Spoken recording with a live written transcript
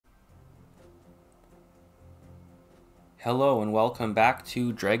Hello and welcome back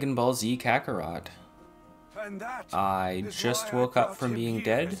to Dragon Ball Z Kakarot. I just woke up from being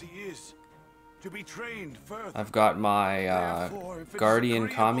dead. I've got my guardian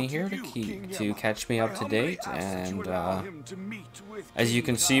Kami here to catch me up to date, and as you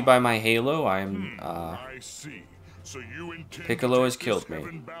can see by my halo, Piccolo has killed me.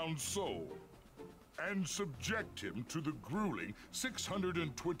 And subject him to the grueling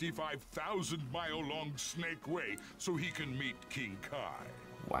 625,000-mile-long Snake Way so he can meet King Kai.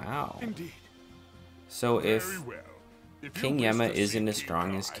 Wow. Indeed. So if King Yama isn't as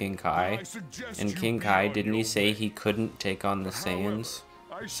strong as King Kai, and King Kai, didn't he say he couldn't take on the Saiyans?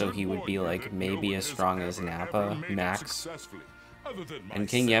 So he would be like maybe as strong as Nappa, max. And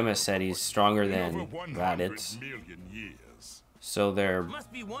King Yama said he's stronger than Raditz. So they're...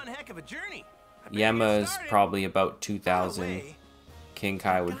 Must be one heck of a journey. Yama's probably about 2,000. King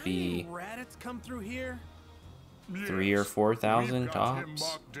Kai would be 3,000 or 4,000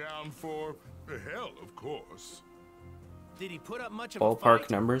 tops. Did he put up much of a Ballpark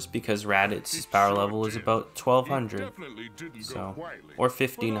fight? numbers, because Raditz's power level is about 1,200, so or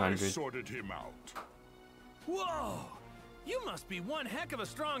 1,500. Whoa! You must be one heck of a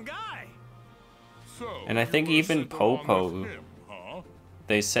strong guy. And I think even Popo.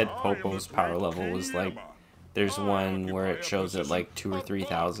 They said Popo's power level was like, there's one where it shows it like 2,000 or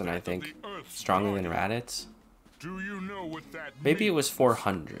 3,000, I think, stronger than Raditz. Maybe it was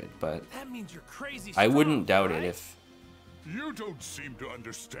 400, but I wouldn't doubt it if...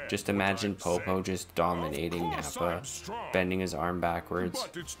 Just imagine Popo just dominating Nappa, bending his arm backwards,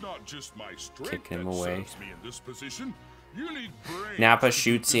 kicking him away. Nappa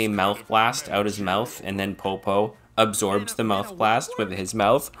shoots a mouth blast out his mouth, and then Popo absorbs the mouth blast with his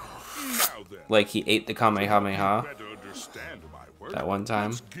mouth, like he ate the Kamehameha that one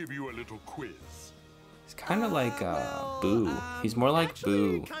time. He's kind of like Boo. He's more like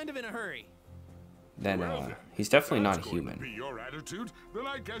Boo than he's definitely not human. Then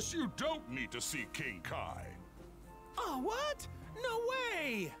I guess you don't need to see King Kai. Oh, what? No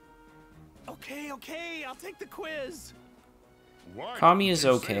way! Okay, I'll take the quiz. Kami is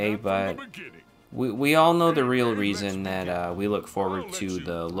okay, but we all know the real reason that we look forward to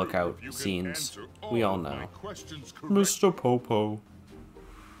the lookout scenes. We all know. Mr. Popo.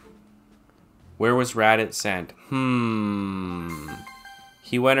 Where was Raditz sent?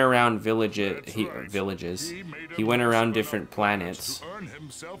 He went around villages. He went around different planets,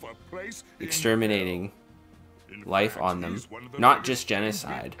 exterminating life on them. Not just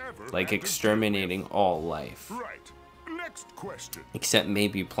genocide, like exterminating all life. Except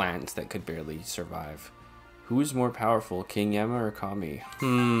maybe plants that could barely survive. Who is more powerful, King Yama or Kami?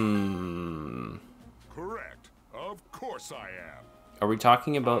 Correct. Of course I am. Are we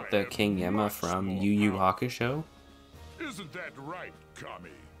talking about the King Yama from Yu Yu Hakusho? Isn't that right,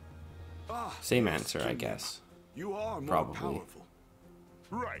 Kami? Same answer, I guess. You are more Probably. powerful.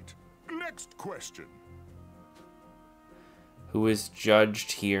 Right. Next question. Who is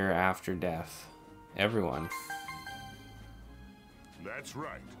judged here after death? Everyone. That's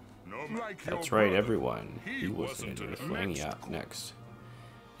right. That's right, everyone. He wasn't a thing. Yeah, next.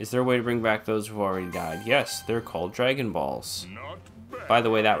 Is there a way to bring back those who've already died? Yes, they're called Dragon Balls. By the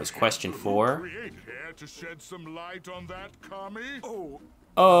way, that was question 4. To shed some light on that, Kami?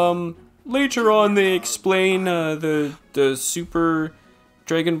 Later on they explain the Super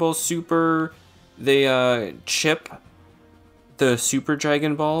Dragon Ball Super. They chip the Super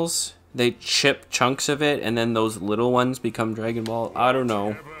Dragon Balls. They chip chunks of it, and then those little ones become Dragon Ball. I don't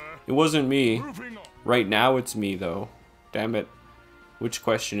know. It wasn't me. Right now it's me, though. Damn it. Which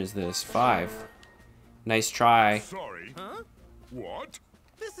question is this? 5. Nice try. Sorry. Huh? What?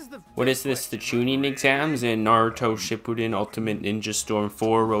 What is this? The tuning exams in Naruto Shippuden Ultimate Ninja Storm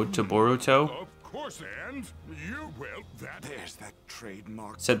 4 Road to Boruto? Of course, and you will. There's that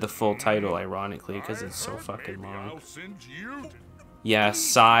trademark. Said the full title, ironically, because it's so fucking long. Yeah,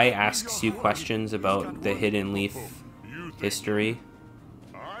 Sai asks you questions about the Hidden Leaf history.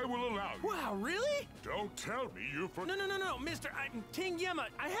 I will allow you. Wow, really? Don't tell me you forgot. No, Mister, I'm King Yama.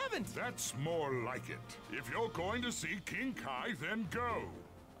 I haven't. That's more like it. If you're going to see King Kai, then go.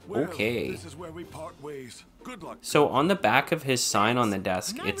 Well, Okay. this is where we part ways. Good luck. So on the back of his sign on the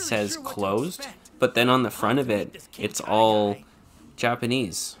desk, it says closed, but then on the front of it, it's all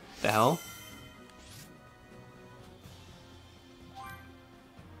Japanese. The hell?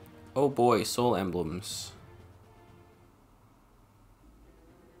 Oh boy, soul emblems.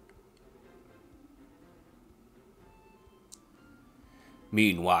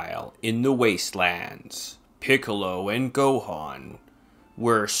 Meanwhile, in the wastelands, Piccolo and Gohan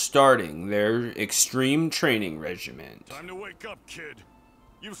were starting their extreme training regimen. Time to wake up, kid.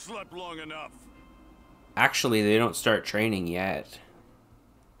 You've slept long enough. Actually, they don't start training yet.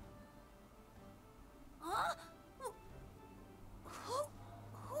 Huh?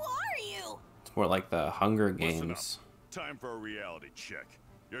 Who are you? It's more like the Hunger Listen Games. up. Time for a reality check.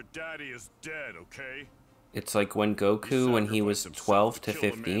 Your daddy is dead, okay? It's like when Goku, when he was 12 to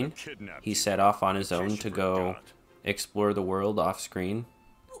 15, he set off on his own to go explore the world off screen.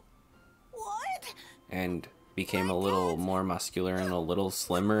 What? And became a little more muscular and a little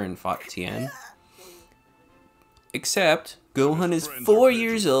slimmer and fought Tien. Except, Gohan is 4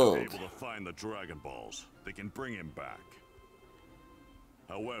 years old. Able to find the Dragon Balls. They can bring him back.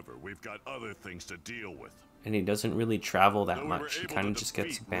 However, we've got other things to deal with. And he doesn't really travel that much. He kind of just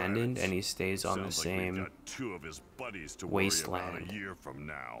gets abandoned and he stays on the same wasteland a year from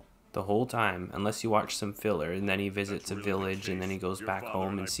now. the whole time, unless you watch some filler, and then he visits a village and then he goes back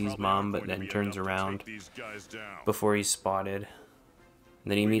home and sees Mom, but then turns around before he's spotted.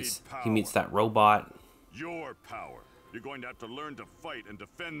 And then he meets that robot. Your power. You're going to have to learn to fight and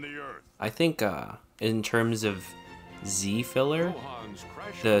defend the Earth. I think in terms of Z filler,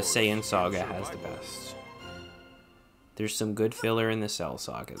 the Saiyan Saga has the best. There's some good filler in the Cell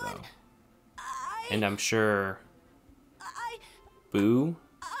Saga, though. And I'm sure Boo,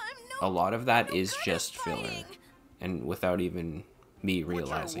 a lot of that is just filler. And without even me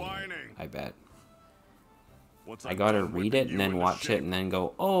realizing it, I bet. I gotta read it and then watch it and then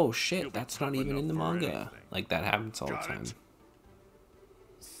go, oh shit, that's not even in the manga. Like, that happens all the time.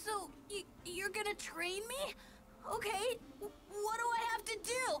 So, you're gonna train me? Okay, what do I have to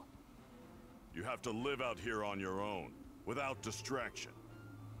do? You have to live out here on your own, without distraction.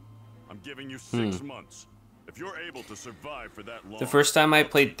 I'm giving you 6 months. If you're able to survive for that long... The first time I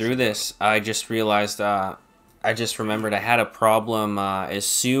played through this, I just realized, I just remembered I had a problem. As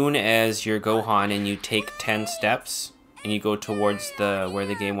soon as you're Gohan and you take 10 steps, and you go towards where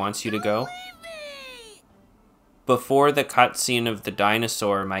the game wants you to go, before the cutscene of the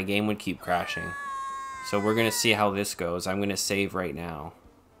dinosaur, my game would keep crashing. So we're gonna see how this goes. I'm gonna save right now.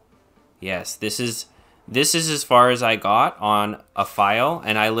 Yes, this is as far as I got on a file,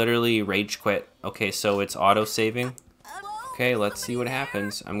 and I literally rage quit. Okay, so it's auto-saving. Okay, let's see what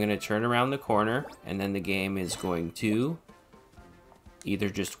happens. I'm gonna turn around the corner, and then the game is going to either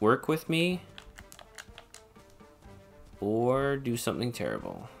just work with me or do something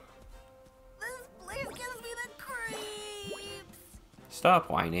terrible. This place gives me the creeps. Stop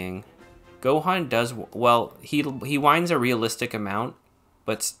whining. Gohan does well. He whines a realistic amount,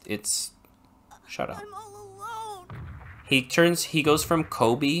 but it's shut up. I'm all alone. He goes from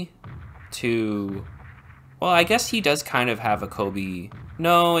Kobe to, well, I guess he does kind of have a Kobe.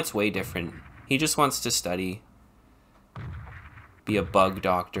 No, it's way different. He just wants to study, be a bug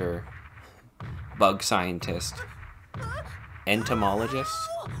doctor, bug scientist, entomologist.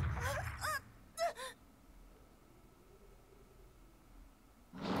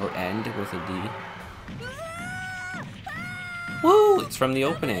 Or end with a D. Woo! It's from the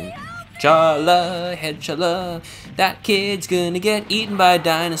opening. Chala, head chala. That kid's gonna get eaten by a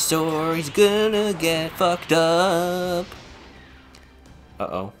dinosaur. He's gonna get fucked up.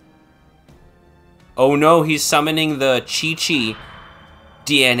 Uh-oh. Oh no, he's summoning the Chi-Chi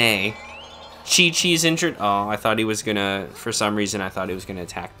DNA. Chi-Chi's injured. Oh, I thought he was gonna, for some reason, I thought he was gonna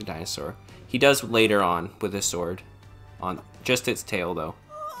attack the dinosaur. He does later on with a sword. On just its tail, though.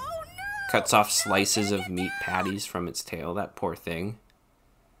 Cuts off slices of meat patties from its tail. That poor thing.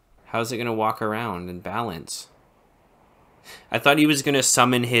 How's it gonna walk around and balance? I thought he was gonna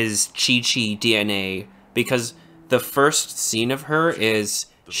summon his Chi-Chi DNA, because the first scene of her is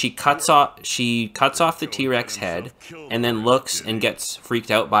she cuts off the T-Rex head and then looks and gets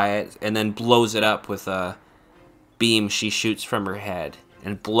freaked out by it and then blows it up with a beam she shoots from her head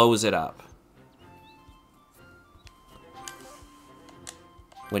and blows it up.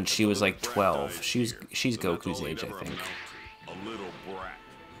 When she was like 12. She's Goku's age, I think.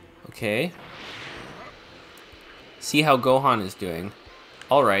 Okay. See how Gohan is doing.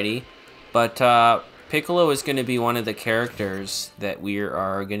 Alrighty. But Piccolo is going to be one of the characters that we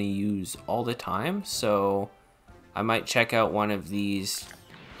are going to use all the time. So I might check out one of these.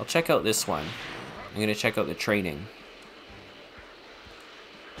 I'll check out this one. I'm going to check out the training.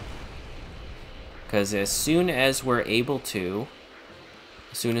 Because as soon as we're able to,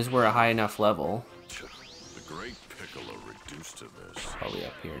 as soon as we're a high enough level, The great Piccolo reduced to this. probably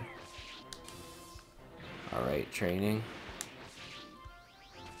up here. Alright, training.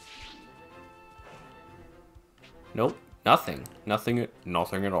 Nope, nothing. Nothing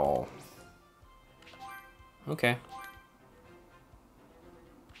at all. Okay.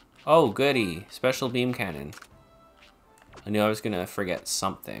 Oh, goody. Special beam cannon. I knew I was gonna forget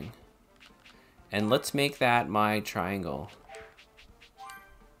something. And let's make that my triangle.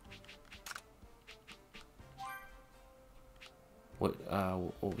 What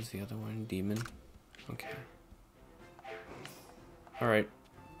was the other one? Demon? Okay. Alright.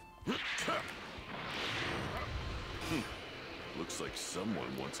 Looks like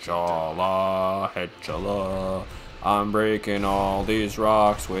someone wants to Chala, head chala. I'm breaking all these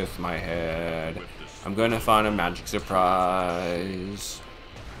rocks with my head. I'm gonna find a magic surprise.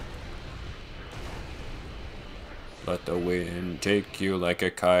 Let the wind take you like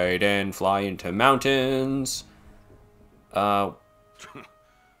a kite and fly into mountains. What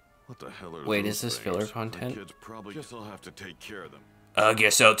the hell are Wait, those is this things? filler The content? kids probably guess I'll have to take care of them. I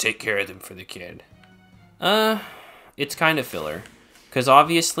guess I'll take care of them for the kid. It's kind of filler. Because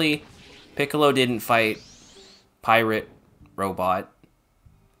obviously, Piccolo didn't fight Pirate Robot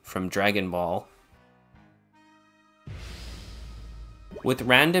from Dragon Ball. With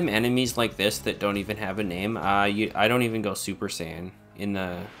random enemies like this that don't even have a name, I don't even go Super Saiyan. In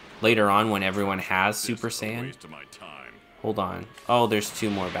the later on, when everyone has Super Saiyan. Waste of my time. Hold on. Oh, there's 2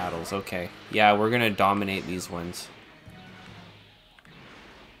 more battles. Okay. Yeah, we're gonna dominate these ones.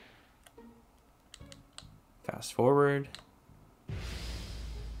 Fast forward.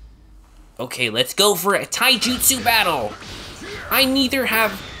 Okay, let's go for a taijutsu battle! I neither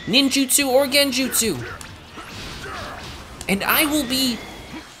have ninjutsu or genjutsu. And I will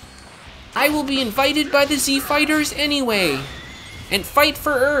be invited by the Z Fighters anyway. And fight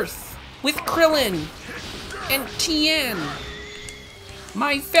for Earth with Krillin and Tien,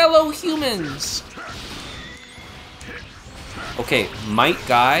 my fellow humans. Okay, Might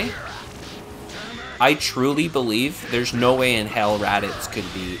Guy. I truly believe there's no way in hell Raditz could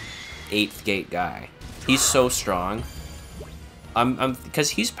beat 8th Gate Guy. He's so strong.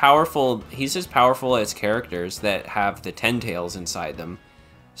 Because he's powerful. He's as powerful as characters that have the 10 tails inside them.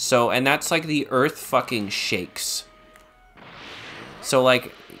 So, and that's like the earth fucking shakes. So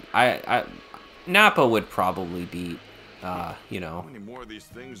like, Nappa would probably beat, you know. How many more of these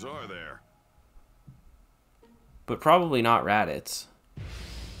things are there? But probably not Raditz.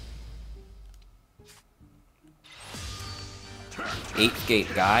 Eighth Gate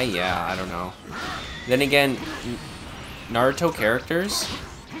Guy? Yeah, I don't know. Then again, Naruto characters,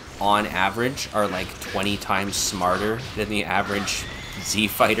 on average, are like 20 times smarter than the average Z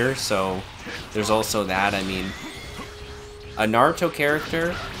fighter, so there's also that. I mean, a Naruto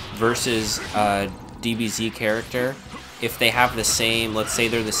character versus a DBZ character, if they have the same, let's say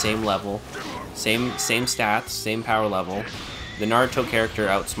they're the same level, same stats, same power level, the Naruto character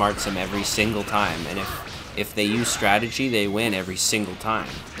outsmarts him every single time, and if they use strategy, they win every single time.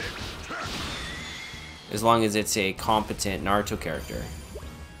 As long as it's a competent Naruto character.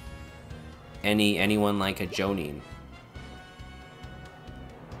 Anyone like a Jonin.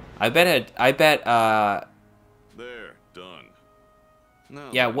 I bet There, done. Now,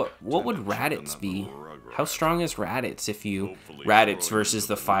 yeah, what would tend to check on Raditz that be? little Rugrat. How strong is Raditz if you Hopefully Raditz throw versus into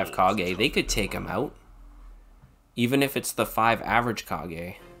the 5 rules Kage? They could take him out. Even if it's the 5 average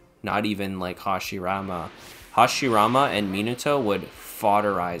Kage. Not even like Hashirama. Hashirama and Minato would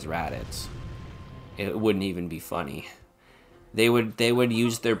foderize Raditz. It wouldn't even be funny. They would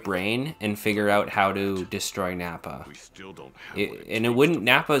use their brain and figure out how to destroy Nappa. We still don't have And it wouldn't.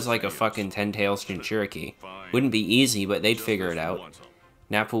 Nappa's like a fucking 10 tails Jinchuriki. Wouldn't be easy, but they'd figure it out.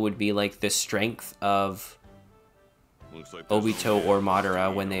 Nappa would be like the strength of Obito or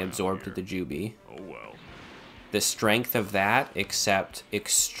Madara when they absorbed the Jubi. Oh well. The strength of that, except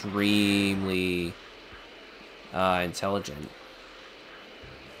extremely intelligent.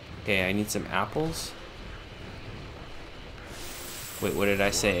 Okay, I need some apples. Wait, what did I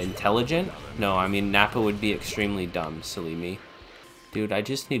say? Intelligent? No, I mean Nappa would be extremely dumb, silly me. Dude, I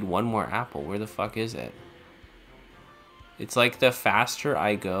just need one more apple. Where the fuck is it? It's like the faster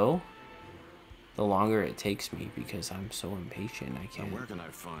I go, the longer it takes me because I'm so impatient. I Now can't. where can I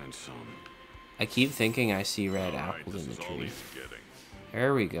find some? I keep thinking I see red Alright, apples this in is the all tree. he's getting.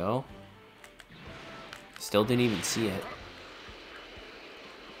 There we go. Still didn't even see it.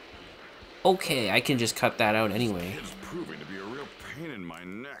 Okay, I can just cut that out anyway. It's proving to be a real pain in my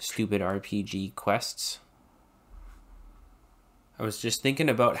neck. Stupid RPG quests. I was just thinking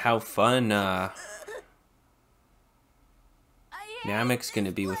about how fun Namek's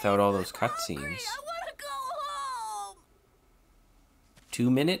gonna be without all those cutscenes. I wanna go home.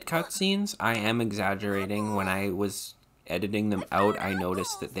 2-minute cutscenes? I am exaggerating. When I was editing them out, I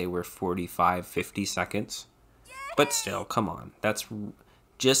noticed that they were 45, 50 seconds. But still, come on. That's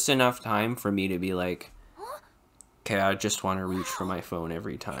just enough time for me to be like, Okay, I just want to reach for my phone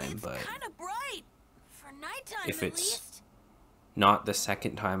every time, but Kind of bright for nighttime, if at it's least. not the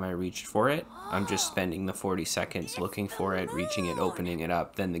second time I reached for it, I'm just spending the 40 seconds looking for it, reaching it, opening it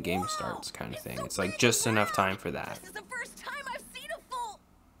up, then the game starts kind of thing. It's like just enough time for that. This is the first time I've seen a full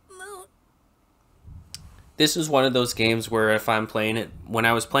moon. This is one of those games where if I'm playing it, when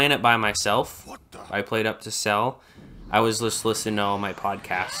I was playing it by myself, I played up to Cell, I was just listening to all my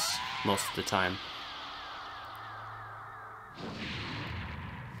podcasts most of the time.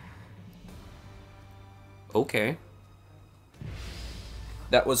 Okay.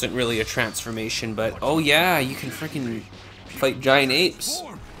 That wasn't really a transformation, but oh yeah, you can freaking fight giant apes.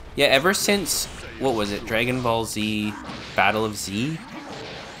 Yeah, ever since, what was it, Dragon Ball Z Battle of Z?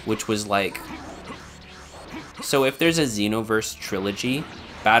 Which was like... So if there's a Xenoverse trilogy,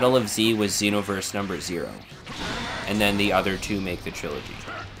 Battle of Z was Xenoverse number 0. And then the other two make the trilogy.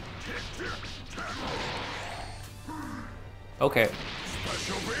 Okay.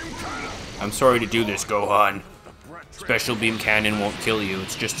 I'm sorry to do this, Gohan. Special Beam Cannon won't kill you,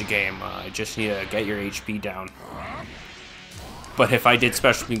 it's just a game. I just need to get your HP down. But if I did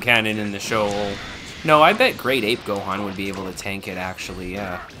Special Beam Cannon in the show... No, I bet Great Ape Gohan would be able to tank it, actually,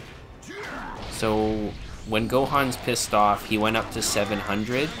 yeah. So, when Gohan's pissed off, he went up to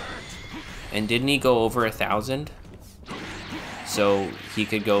 700. And didn't he go over 1,000? So, he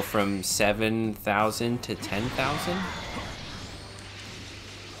could go from 7,000 to 10,000?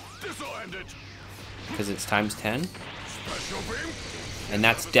 Because it's times 10? And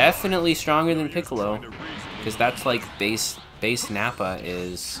that's definitely stronger than Piccolo. Because that's like base Nappa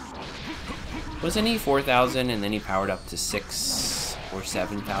is... Wasn't he 4,000 and then he powered up to 6 or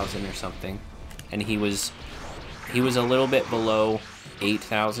 7,000 or something? And he was a little bit below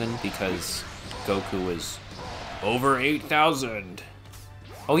 8,000 because Goku was over 8,000.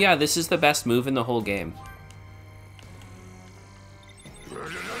 Oh yeah, this is the best move in the whole game.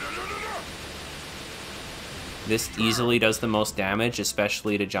 This easily does the most damage,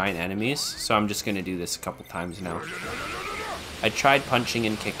 especially to giant enemies, so I'm just gonna do this a couple times now. I tried punching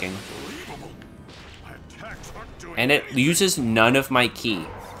and kicking. And it uses none of my ki.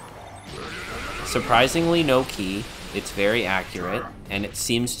 Surprisingly no ki, it's very accurate, and it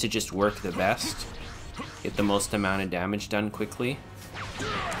seems to just work the best. Get the most amount of damage done quickly.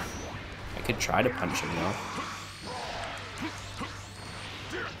 I could try to punch him though.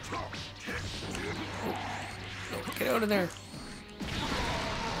 Get out of there.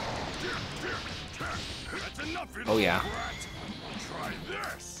 Oh yeah.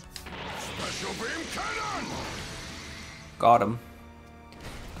 Got him.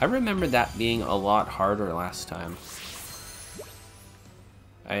 I remember that being a lot harder last time.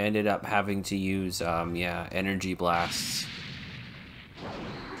 I ended up having to use, yeah, energy blasts.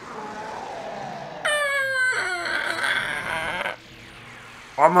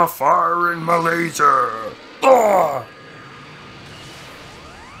 I'm a firing my laser. Oh!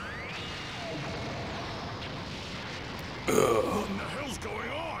 What in the hell's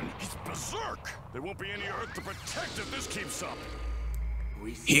going on? He's berserk. There won't be any Earth to protect if this keeps up.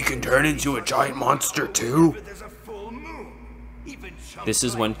 He can turn into a giant monster too? This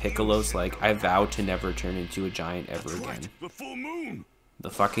is when Piccolo's like, I vow to never turn into a giant ever again. The full moon. The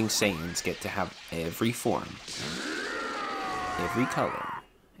fucking Saiyans get to have every form, every color,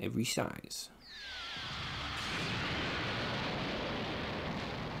 every size.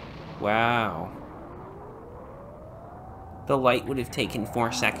 Wow. The light would have taken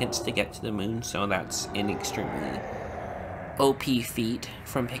 4 seconds to get to the moon, so that's an extremely OP feat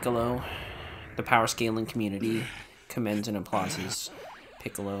from Piccolo. The power scaling community commends and applauses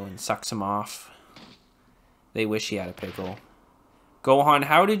Piccolo and sucks him off. They wish he had a pickle. Gohan,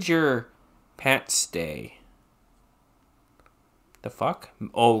 how did your pants stay? The fuck?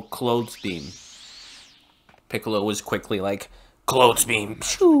 Oh, clothes beam. Piccolo was quickly like, clothes beam.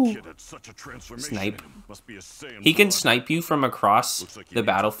 Snipe. He can snipe you from across the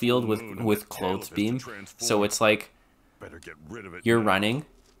battlefield with clothes beam. So it's like you're running,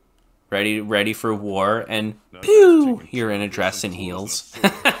 ready for war, and pew, you're in a dress and heels.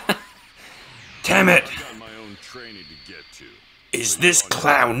 Damn it! Is this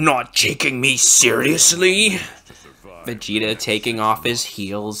clown not taking me seriously? Vegeta taking off his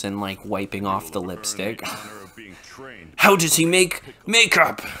heels and like wiping off the lipstick. How does he make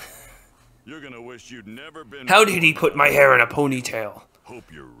makeup? You're gonna wish you'd never been. How did he put my hair in a ponytail? Hope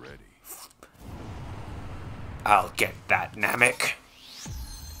you're ready. I'll get that, Namek.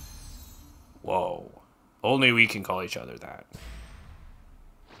 Whoa. Only we can call each other that.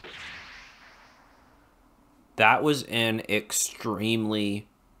 That was an extremely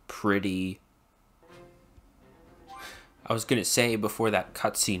pretty I was gonna say before that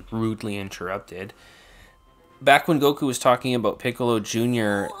cutscene rudely interrupted. Back when Goku was talking about Piccolo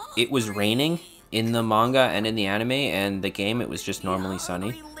Jr., it was raining in the manga and in the anime, and the game it was just normally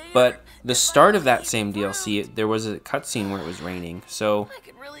sunny. But the start of that same DLC, there was a cutscene where it was raining. So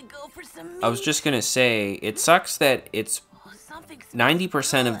I was just gonna say, it sucks that it's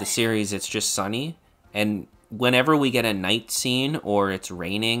 90% of the series it's just sunny, and whenever we get a night scene or it's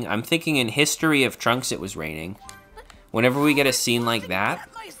raining, I'm thinking in History of Trunks it was raining. Whenever we get a scene like that,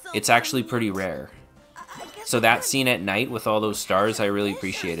 it's actually pretty rare. So that scene at night with all those stars, I really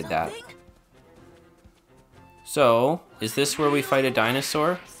appreciated that. So, is this where we fight a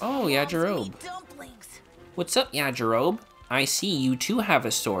dinosaur? Oh, Yajirobe. What's up, Yajirobe? I see you too have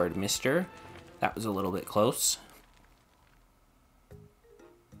a sword, mister. That was a little bit close.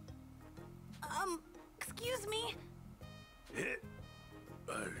 Excuse me?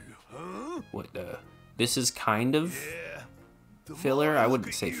 What the? This is kind of filler? I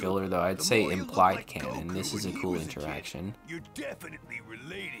wouldn't say filler, though. I'd say implied canon. This is a cool interaction. You're definitely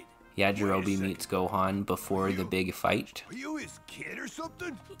related. Yajirobe meets Gohan before the big fight. Are you his kid or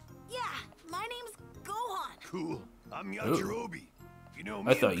something? Yeah, my name's Gohan. Cool. I'm Yajirobe. You know,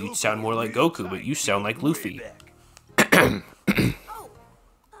 I thought you'd sound more like Goku, but you sound like Luffy. Oh,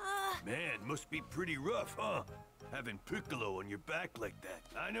 Man, must be pretty rough, huh? Having Piccolo on your back like that.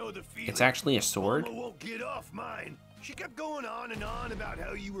 I know the feeling. It's actually a sword? Mama won't get off mine. She kept going on and on about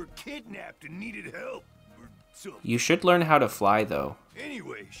how you were kidnapped and needed help. Or something. You should learn how to fly, though.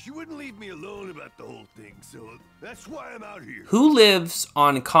 Anyway, she wouldn't leave me alone about the whole thing, so that's why I'm out here. Who lives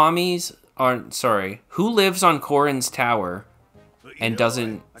on who lives on Korin's tower But, you and know,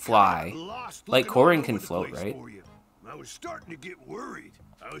 doesn't I kinda fly? got lost Like, looking all Korin over can the float, place right? for you. I was starting to get worried.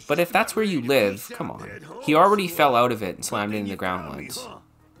 I was But just if that's about where you ready to live, peace come out, on. head home, He already so, fell out of it and slammed then into the you ground found me, once. huh?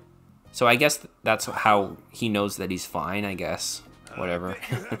 So I guess that's how he knows that he's fine, I guess. Whatever. I bet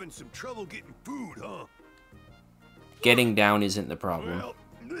you're having some trouble getting food, huh? Getting down isn't the problem. Well,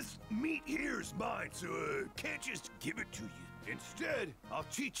 this meat here is mine, so can't just give it to you. Instead, I'll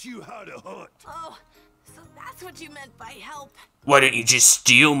teach you how to hunt. oh, so that's what you meant by help. Why don't you just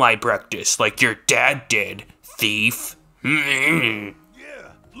steal my breakfast like your dad did, thief? Yeah,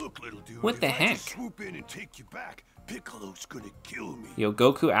 look, little dude. What the if I just heck? swoop in and take you back, Piccolo's gonna kill me. Yo,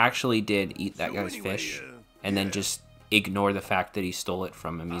 Goku actually did eat that So guy's anyway, fish, and then just ignore the fact that he stole it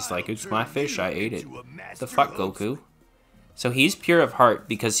from him. He's like, it's my fish, I ate it. The fuck, Goku? So he's pure of heart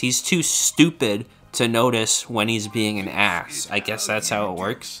because he's too stupid to notice when he's being an ass. I guess that's how it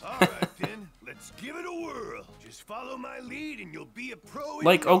works. All right, then. Let's give it a whirl. Just follow my lead and you'll be a pro in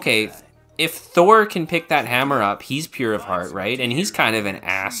Like, no okay, time. if Thor can pick that hammer up, he's pure of heart, right? And he's kind of an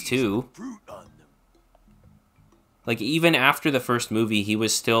ass, too. Fruit on them. Like, even after the first movie, he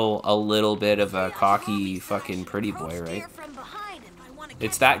was still a little bit of a cocky fucking pretty boy, right?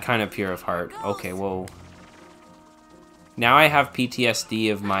 It's that kind of pure of heart. Okay, whoa. Now I have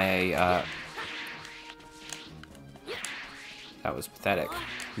PTSD of my, That was pathetic.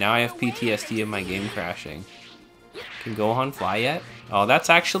 Now I have PTSD of my game crashing. Can Gohan fly yet? Oh, that's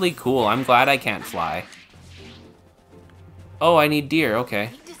actually cool. I'm glad I can't fly. Oh, I need deer. Okay.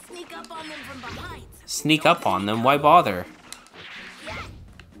 Sneak up on them? Why bother?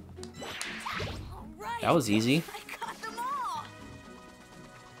 That was easy.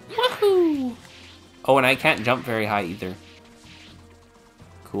 Woohoo! Oh, and I can't jump very high either.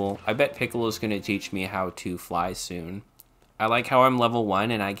 Cool. I bet Piccolo's gonna teach me how to fly soon. I like how I'm level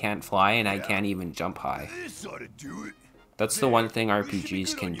 1 and I can't fly and I can't even jump high. This ought to do it. That's the one thing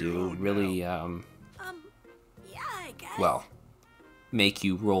RPGs can do. Really, yeah, I guess. well, make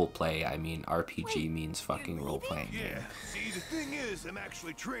you roleplay. I mean, RPG means fucking role-playing. Yeah. See, the thing is, I'm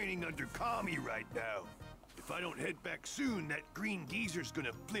actually training under Kami right now. If I don't head back soon, that green geezer's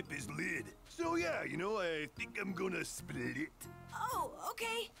gonna flip his lid. So yeah, you know, I think I'm gonna split it. Oh,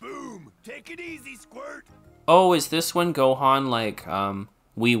 okay. Boom! Take it easy, Squirt. Oh, is this when Gohan, like,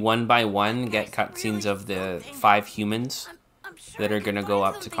 we one by one get cutscenes of the 5 humans I'm sure that I are can gonna go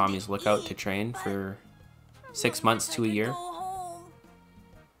find up to something Kami's lookout eat, to train but for I 6 really months wish I to a could year? go home.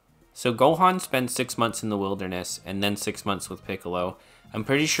 So Gohan spends 6 months in the wilderness and then 6 months with Piccolo. I'm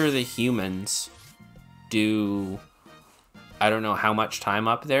pretty sure the humans do, I don't know how much time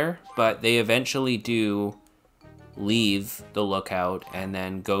up there, but they eventually do leave the lookout and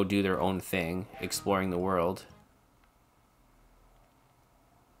then go do their own thing, exploring the world.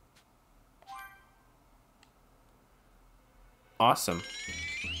 Awesome.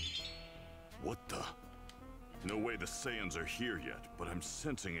 What the? No way the Saiyans are here yet, but I'm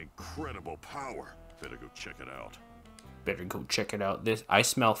sensing incredible power. Better go check it out. Better go check it out. I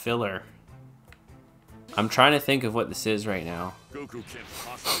smell filler. I'm trying to think of what this is right now. Goku can't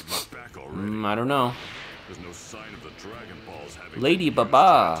possibly be back already. I don't know. There's no sign of the Dragon Balls having Lady been used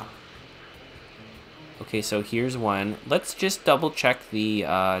Baba. Okay, so here's one. Let's just double check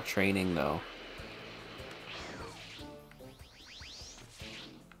the training though.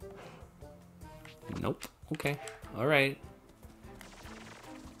 Nope. Okay. All right.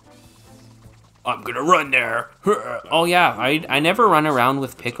 I'm gonna run there. Oh yeah, I never run around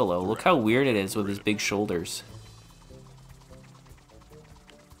with Piccolo. Look how weird it is with his big shoulders.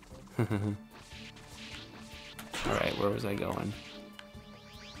 Alright, where was I going?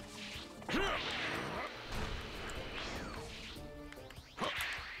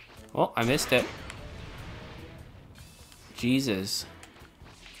 Oh, I missed it. Jesus.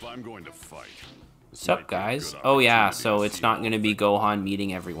 If I'm going to fight. What's up, guys? Oh yeah, so it's not gonna be Gohan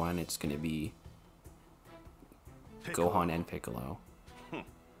meeting everyone. It's gonna be Gohan and Piccolo.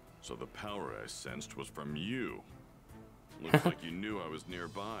 So the power I sensed was from you. Looks like you knew I was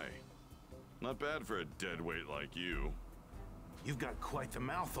nearby. Not bad for a deadweight like you. You've got quite the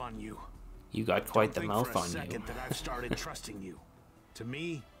mouth on you. You got quite the mouth on Don't think for a you. second that I've started trusting you. To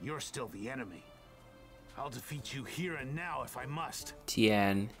me, you're still the enemy. I'll defeat you here and now if I must.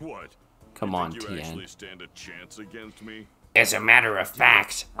 Tien. What? Come You on, think you Tien. actually stand a chance against me? As a matter of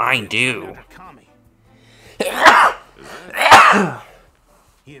fact, I do. Kami.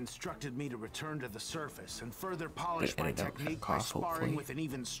 He instructed me to return to the surface and further polish my Edit out that technique by cough, sparring hopefully. with an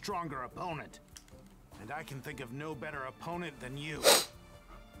even stronger opponent. And I can think of no better opponent than you.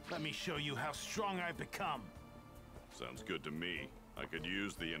 Let me show you how strong I've become. Sounds good to me. I could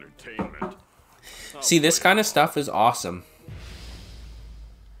use the entertainment. See, this kind of stuff is awesome.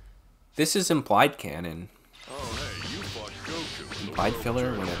 This is implied canon. Oh, hey, you fought Goku. in the Implied World filler,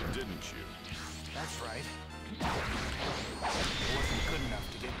 Tournament, whatever. Didn't you? That's right. I wasn't good enough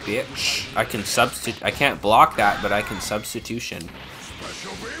to get Bitch. I can substitute. I can't block that, but I can substitution.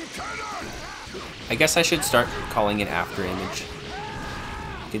 Special beam cannon! I guess I should start calling it After Image.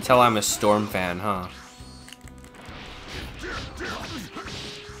 You can tell I'm a Storm fan, huh?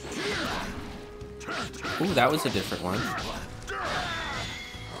 Ooh, that was a different one.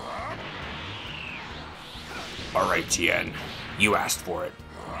 Alright, Tien. You asked for it.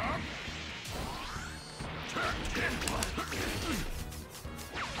 Not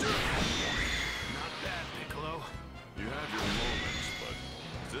bad, Piccolo. You have your moments, but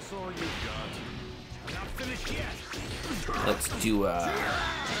is this all you got? Not finished yet. Let's do a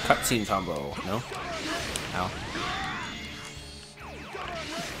cutscene combo. No? Ow.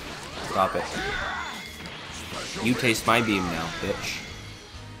 Stop it. You taste my beam now, bitch.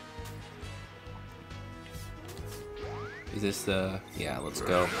 Is this the... Yeah, let's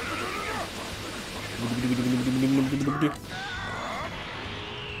go.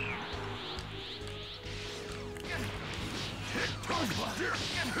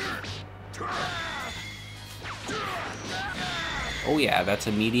 Oh yeah, that's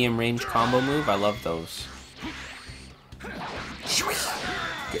a medium range combo move. I love those.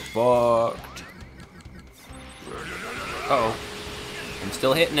 Get fucked. Uh-oh. I'm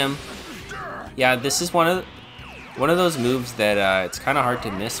still hitting him. Yeah, this is one of those moves that it's kind of hard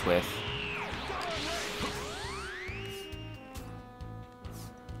to miss with.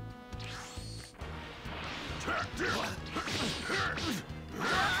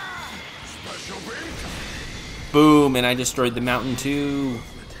 Boom, and I destroyed the mountain too.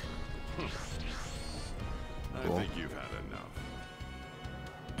 I think you've had enough.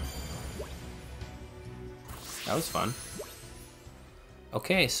 That was fun.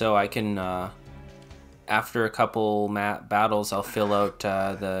 Okay, so I can, after a couple battles, I'll fill out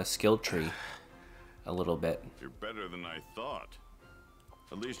the skill tree a little bit. You're better than I thought.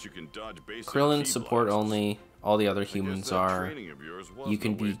 At least you can dodge basic Krillin ki support blasts. only. All the other I guess humans that are. training of yours You wasn't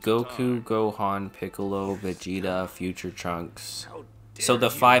can a be waste of Goku, time. Gohan, Piccolo, Vegeta, Future Trunks. How So the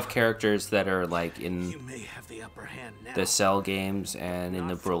dare 5 characters that are like you in may have the upper hand now. the Cell games and in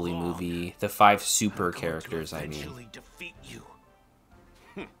the Not for Broly long. movie, the 5 super I'm going to characters, I mean. eventually defeat you.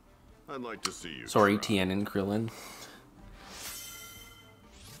 I'd like to see you. Sorry, try. Tien and Krillin.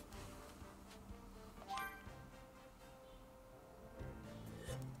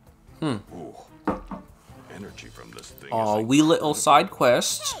 Ooh. Energy from this thing. Aw, is wee little side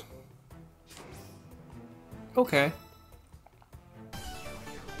quest. Okay.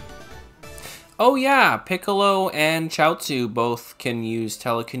 Oh yeah, Piccolo and Chaozu both can use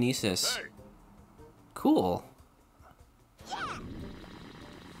telekinesis. Hey, Cool.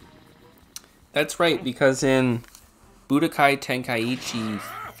 That's right, because in Budokai Tenkaichi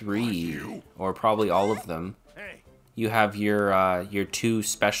 3, or probably all of them, Hey, you have your two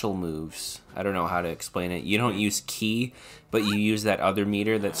special moves. I don't know how to explain it. You don't use ki, but you use that other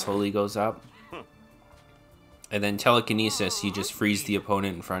meter that slowly goes up. And then telekinesis, you just freeze the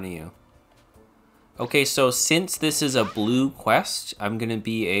opponent in front of you. Okay, so since this is a blue quest, I'm going to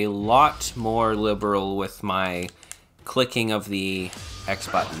be a lot more liberal with my clicking of the X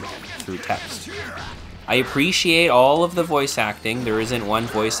button through text. I appreciate all of the voice acting. There isn't one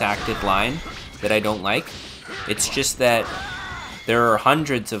voice acted line that I don't like. It's just that there are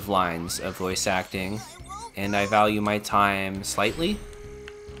hundreds of lines of voice acting, and I value my time slightly.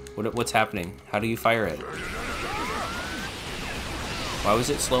 What's happening? How do you fire it? Why was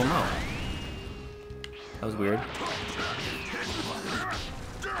it slow-mo? That was weird.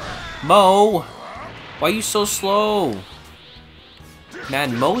 Mo! Why are you so slow?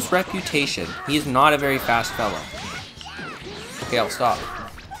 Man, Mo's reputation. He is not a very fast fellow. Okay, I'll stop.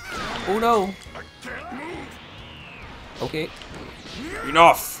 Oh no! Okay.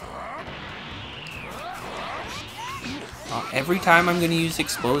 Enough! Every time I'm gonna use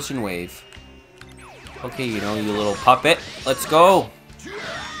Explosion Wave. Okay, you know, you little puppet. Let's go!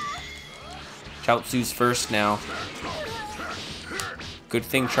 Chaozu's first now. Good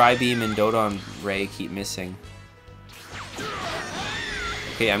thing Tri-Beam and Dodon Ray keep missing.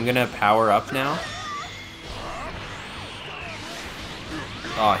 Okay, I'm gonna power up now.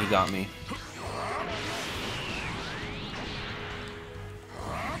 Oh, he got me.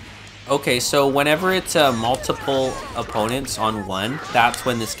 Okay, so whenever it's multiple opponents on one, that's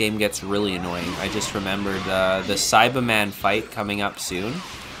when this game gets really annoying. I just remembered the Cyberman fight coming up soon.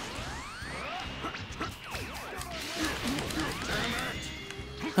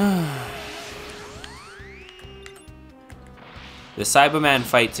 The Cyberman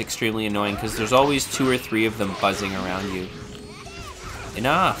fight's extremely annoying because there's always 2 or 3 of them buzzing around you.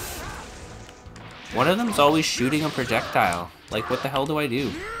 Enough! One of them's always shooting a projectile. Like, what the hell do I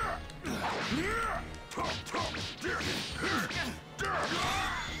do?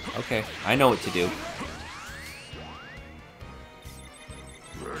 Okay, I know what to do.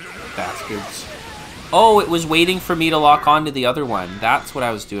 Bastards. Oh, it was waiting for me to lock on to the other one. That's what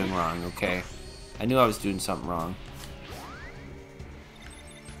I was doing wrong, okay. I knew I was doing something wrong.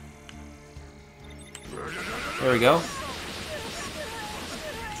 There we go.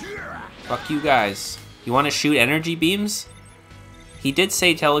 Fuck you guys. You want to shoot energy beams? He did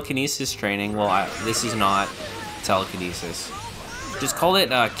say telekinesis training. Well, this is not telekinesis. Just call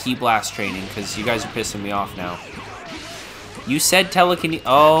it Ki Blast training, because you guys are pissing me off now. You said telekinesis.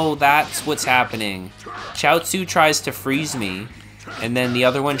 Oh, that's what's happening. Chaozu tries to freeze me, and then the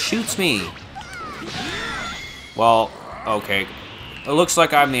other one shoots me. Well, okay. It looks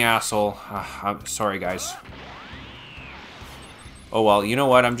like I'm the asshole. I'm sorry, guys. Oh, well, you know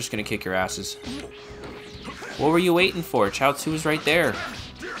what? I'm just gonna kick your asses. What were you waiting for? Chaozu was right there.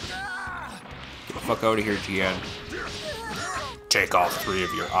 Get the fuck out of here, GN. Take all 3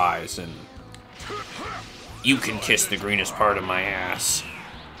 of your eyes and you can kiss the greenest part of my ass.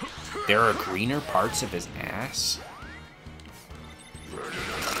 There are greener parts of his ass?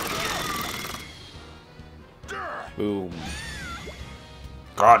 Boom.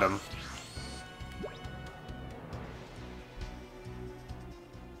 Got him.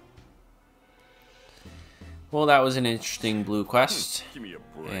 Well, that was an interesting blue quest. Give me a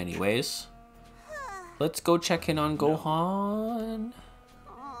break. Anyways, let's go check in on Gohan.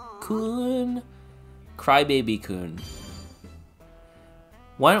 Kun. Crybaby Kun.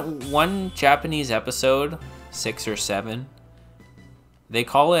 One Japanese episode, 6 or 7, they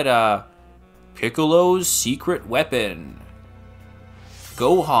call it Piccolo's secret weapon.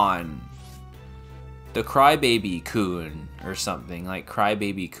 Gohan. The Crybaby Kun. Or something, like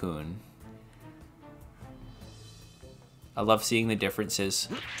Crybaby Kun. I love seeing the differences.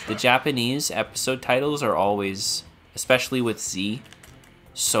 The Japanese episode titles are always, especially with Z,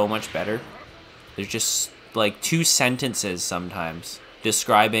 so much better. There's just like 2 sentences sometimes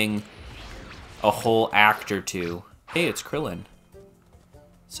describing a whole act or 2. Hey, it's Krillin.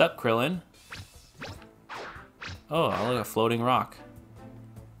 What's up, Krillin? Oh, I like a floating rock.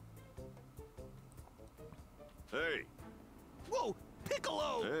 Hey. Whoa,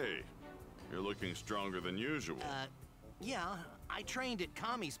 Piccolo! Hey. You're looking stronger than usual. Yeah, I trained at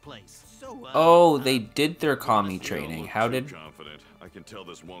Kami's place. So, Oh, they did their Kami You don't training. look How too did... confident. I can tell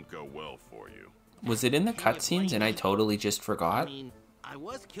this won't go well for you. Was it in the cutscenes and I totally just I forgot? mean, I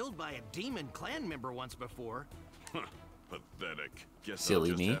was killed by a demon clan member once before. Pathetic. Guess Silly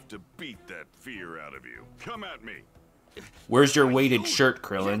I'll just me. have to beat that fear out of you. Come at me. Where's your weighted shirt,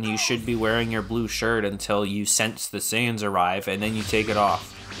 Krillin? You should be wearing your blue shirt until you sense the Saiyans arrive and then you take it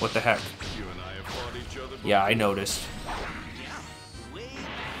off. What the heck? You and I have fought each other Yeah, I noticed.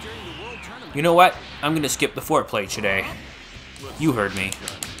 You know what? I'm gonna skip the foreplay today. You heard me.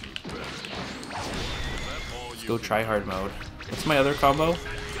 Let's go try hard mode. What's my other combo?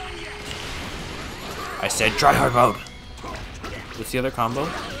 I said try hard mode. What's the other combo?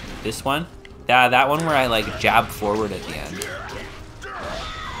 This one? Yeah, that one where I like jab forward at the end.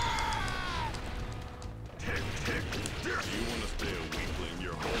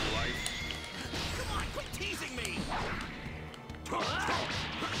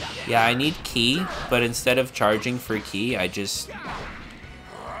 Yeah, I need ki, but instead of charging for ki, I just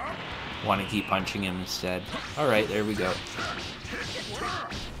want to keep punching him instead. Alright, there we go.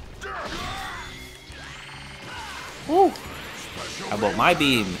 Woo! How about my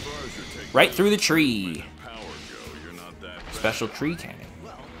beam? Right through the tree. Special tree cannon.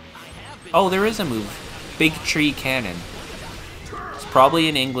 Oh, there is a move. Big tree cannon. It's probably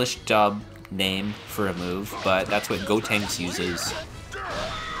an English dub name for a move, but that's what Gotenks uses.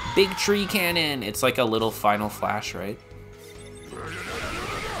 Big tree cannon! It's like a little final flash, right?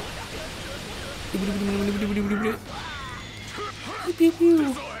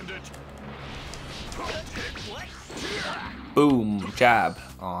 Boom! Jab.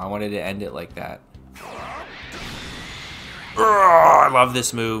 Oh, I wanted to end it like that. I love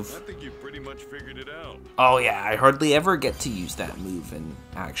this move. I think you pretty much figured it out. Oh yeah, I hardly ever get to use that move and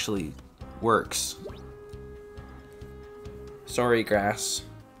actually works. Sorry, grass.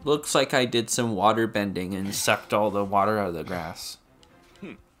 Looks like I did some water bending and sucked all the water out of the grass.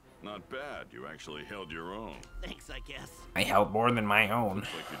 Not bad. You actually held your own. Thanks, I guess. I held more than my own. Like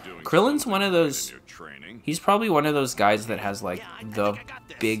you're doing Krillin's something one of right those... in your training. He's probably one of those guys that has like the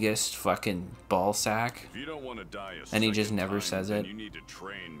biggest fucking ball sack. If you don't want to die a And he just second never time, says then it. You need to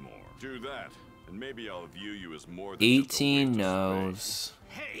train more. Do that, and maybe I'll view you as more than 18 just a waste of knows. space.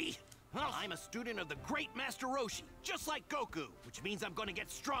 Hey, well, I'm a student of the great Master Roshi, just like Goku, which means I'm gonna get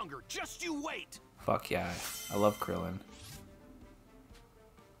stronger. Just you wait. Fuck yeah. I love Krillin.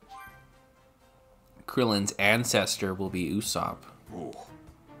 Krillin's ancestor will be Usopp. Ooh,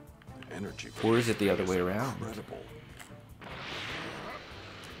 energy. Or is it the other way around? Incredible.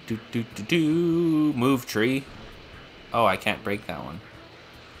 Do do do do. Move tree. Oh, I can't break that one.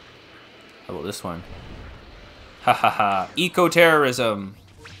 How about this one? Ha ha ha. Eco-terrorism.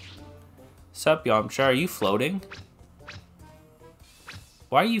 Sup, Yamcha? Are you floating?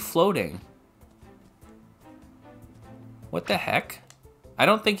 Why are you floating? What the heck? I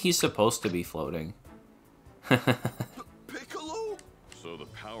don't think he's supposed to be floating. Piccolo? So the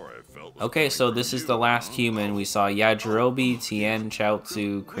power I felt was Okay, so coming this from is you, the last huh? human. We saw Yajirobe, Tien, Chaozu, Which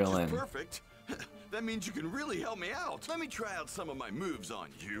is Krillin. perfect. That means you can really help me out. Let me try out some of my moves on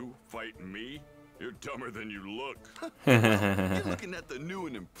you. Fighting me? You're dumber than you look. You're looking at the new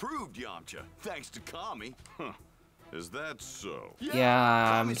and improved Yamcha, thanks to Kami. Huh. Is that so? Yeah,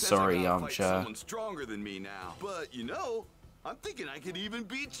 I'm Kami says sorry, I gotta fight Yamcha. someone stronger than me now. But you know, I'm thinking I could even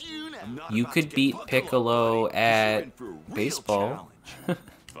beat you now. I'm not You about could to get beat buckled up, Piccolo buddy, 'cause you're at in for a real baseball. challenge.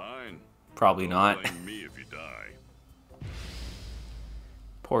 Fine. Probably Don't not. blame me if you die.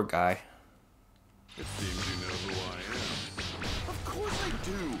 Poor guy. It seems you know who I am. Of course I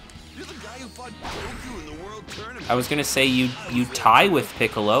do. You're the guy who fought Goku in the World Tournament. I was gonna say you tie with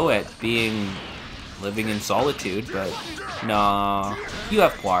Piccolo at living in solitude, but nah, you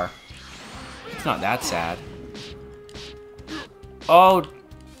have Quar. It's not that sad. Oh,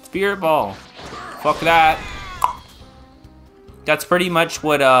 Spirit Ball. Fuck that. That's pretty much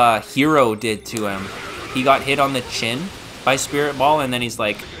what Hero did to him. He got hit on the chin by Spirit Ball, and then he's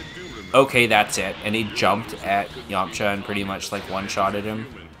like, okay, that's it. And he jumped at Yamcha and pretty much like one-shotted him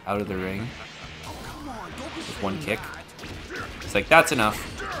out of the ring. With one kick. It's like, that's enough.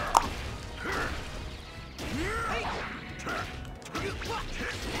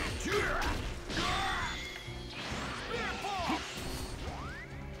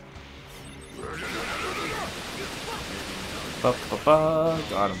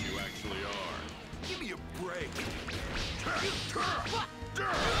 Got him. You actually are. Give me a break.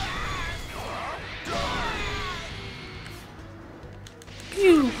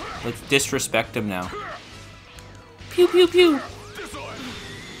 Pew! Let's disrespect him now. Pew pew pew!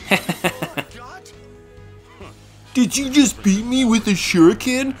 Did you just beat me with a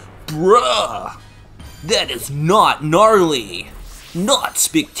shuriken? Bruh! That is not gnarly! Not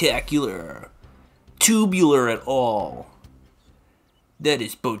spectacular! Tubular at all! That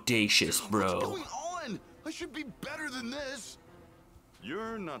is bodacious, What's bro. going on? I should be better than this.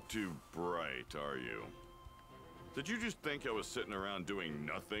 You're not too bright, are you? Did you just think I was sitting around doing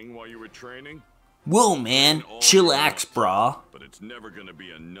nothing while you were training? Whoa, man. Chillax, brah. But it's never gonna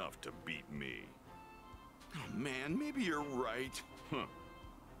be enough to beat me. Oh, man, maybe you're right. Huh.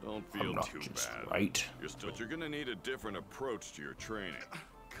 Don't feel I'm not too just bad. right. But you're gonna need a different approach to your training.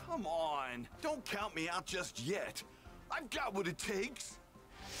 Come on, don't count me out just yet. I've got what it takes.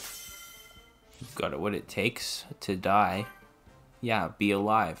 You've got what it takes to die. Yeah, be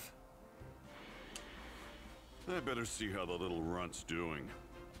alive. I better see how the little runt's doing.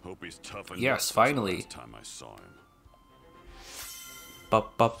 Hope he's toughened up Yes, since finally. the last time I saw him. Ba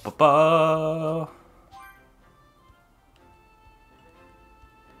ba ba ba.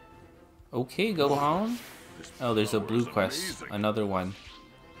 Okay, Gohan. Oh, there's a blue quest. Another one.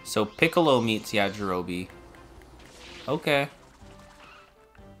 So Piccolo meets Yajirobe. Okay.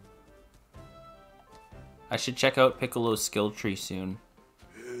 I should check out Piccolo's skill tree soon.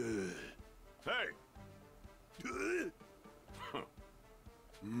 Hey!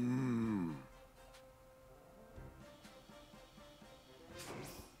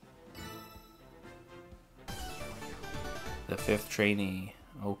 The 5th trainee.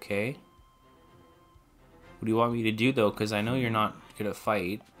 Okay. What do you want me to do, though? Because I know you're not good at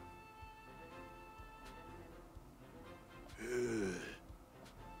fight.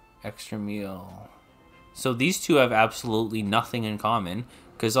 Extra meal. So these two have absolutely nothing in common.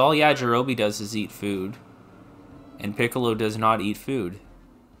 Because all Yajirobe does is eat food. And Piccolo does not eat food.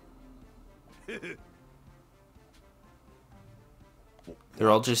 They're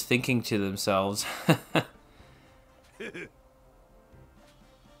all just thinking to themselves.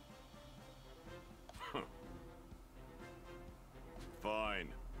 Fine.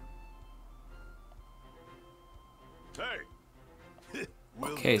 Hey!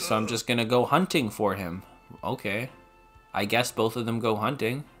 Okay, so I'm just gonna go hunting for him. Okay. I guess both of them go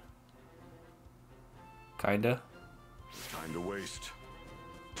hunting. Kinda. Time to waste.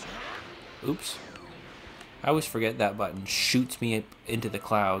 Oops. I always forget that button shoots me into the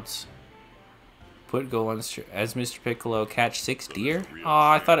clouds. Put Gohan as Mr. Piccolo, catch 6 deer?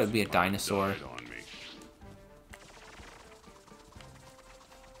 Aw, I thought it would be a dinosaur. Died on me.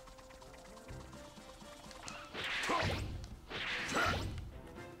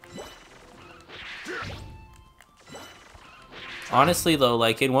 Honestly though,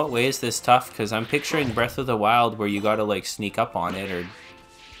 like, in what way is this tough? Because I'm picturing Breath of the Wild where you gotta like sneak up on it or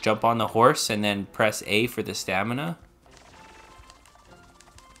jump on the horse and then press A for the stamina.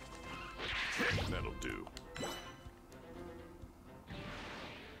 That'll do.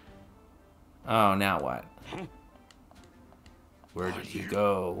 Oh, now what? Where did he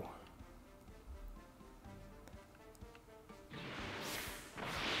go?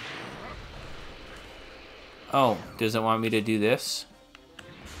 Oh, does it want me to do this?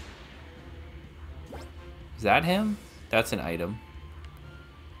 Is that him? That's an item.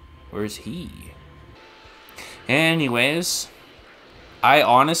 Where's he? Anyways, I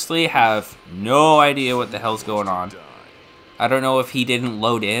honestly have no idea what the hell's going on. I don't know if he didn't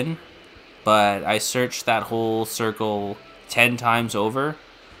load in, but I searched that whole circle 10 times over,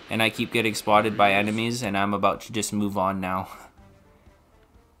 and I keep getting spotted by enemies, and I'm about to just move on now.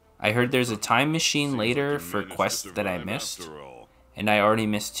 I heard there's a time machine later for quests that I missed, and I already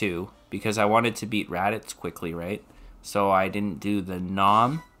missed 2, because I wanted to beat Raditz quickly, right? So I didn't do the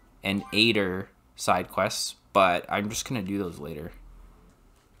Nom and Aider side quests, but I'm just gonna do those later.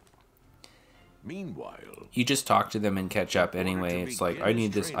 Meanwhile, You just talk to them and catch up anyway. It's like, I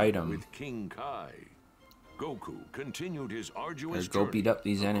need this item. With King Kai, Goku continued his Or arduous go beat up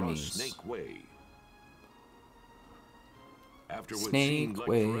these journey across enemies. Snake Way. After what Snake seemed like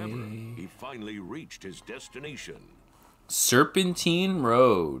Way. forever, he finally reached his destination. Serpentine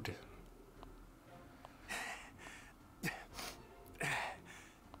Road.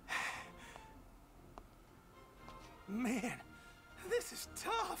 Man, this is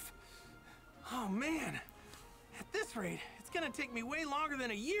tough. Oh man, at this rate, it's gonna take me way longer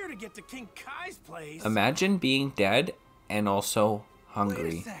than a year to get to King Kai's place. Imagine being dead and also Wait a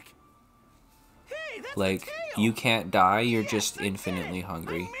hungry. sec. Hey, that's Like, the tail. you can't die, you're Yes, just I did infinitely it.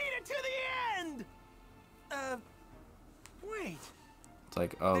 hungry. I made it to the end. Wait. It's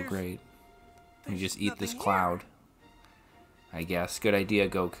like, oh There's- great. You there's just eat this nothing cloud. I guess. Good idea,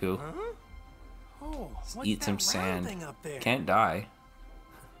 Goku. Huh? Oh, what's Eat that some round sand. thing up there? Can't die.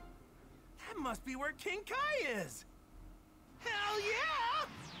 That must be where King Kai is. Hell yeah!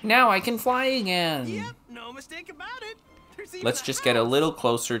 Now I can fly again. Yep, no mistake about it. There's even Let's a just get a house. little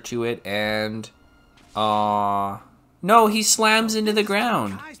closer to it and... No, he slams into the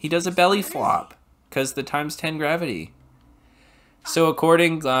ground. He does a belly flop. Because the times 10 gravity. So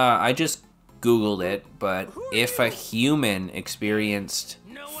according... I just Googled it, but if a human experienced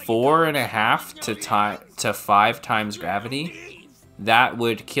 4.5 to 5 times gravity, that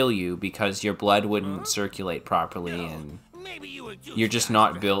would kill you because your blood wouldn't circulate properly and you're just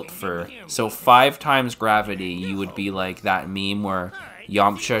not built for... So 5 times gravity, you would be like that meme where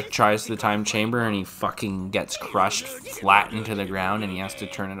Yamcha tries the time chamber and he fucking gets crushed flat into the ground and he has to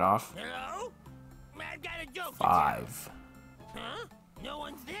turn it off. 5.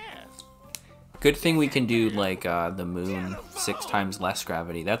 Good thing we can do like the moon 6 times less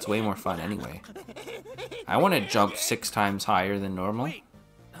gravity. That's way more fun anyway. I want to jump 6 times higher than normal. Wait,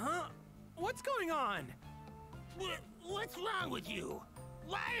 huh? What's going on? What's wrong with you?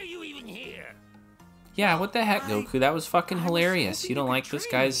 Why are you even here? Yeah, what the heck, Goku? That was fucking hilarious. You don't like this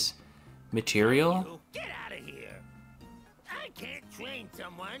guy's material? Get out of here. I can't train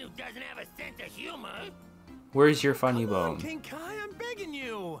someone who doesn't have a sense of humor. Where's your funny bone? King Kai, I'm begging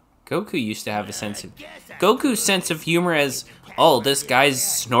you. Goku used to have a sense of... Goku's sense of humor as, oh, this guy's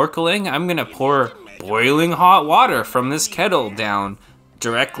snorkeling? I'm gonna pour boiling hot water from this kettle down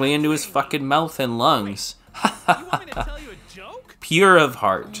directly into his fucking mouth and lungs. You want me to tell you a joke? Pure of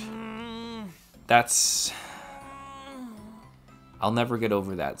heart. That's... I'll never get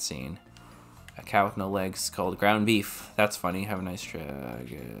over that scene. A cow with no legs called ground beef. That's funny. Have a nice trip.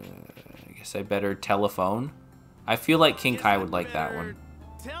 I guess I better telephone. I feel like King Kai would like that one.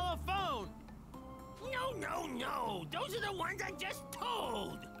 Telephone. No. Those are the ones I just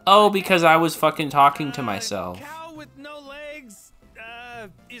told. Oh, because I was fucking talking to myself. Cow with no legs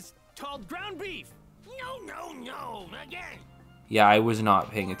is called ground beef. No. Again. Yeah, I was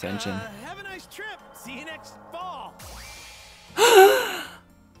not paying attention. Have a nice trip. See you next fall.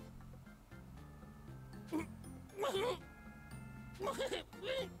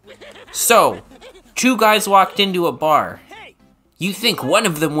 So, 2 guys walked into a bar. You think one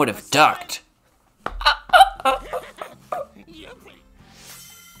of them would have ducked?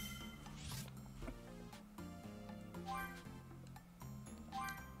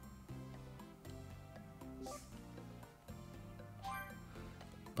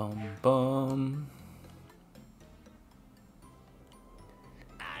 Bum bum.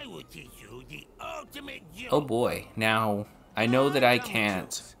 I will teach you the ultimate joke. Oh boy, now I know that I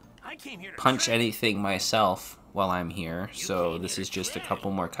can't punch anything myself while I'm here, so this is just a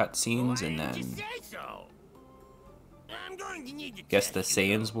couple more cutscenes and then guess the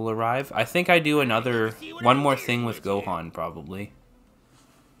Saiyans will arrive. I think I do one more thing with Gohan probably.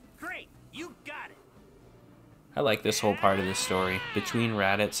 Great, you got it. I like this whole part of the story. Between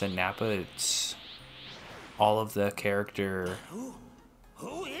Raditz and Nappa, it's all of the character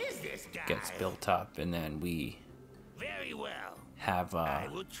Who is this guy? gets built up, and then we Very well. have I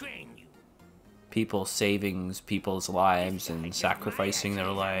will train you. people saving people's lives and sacrificing their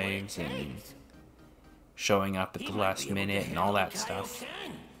lives and showing up at the last minute and all that stuff.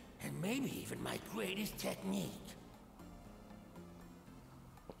 Kaio-ken, and maybe even my greatest technique.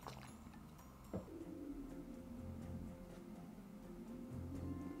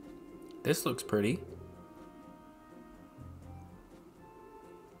 This looks pretty.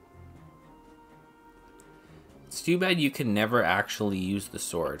 It's too bad you can never actually use the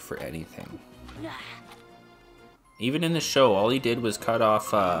sword for anything. Even in the show, all he did was cut off,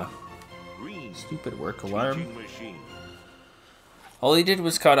 stupid work alarm. All he did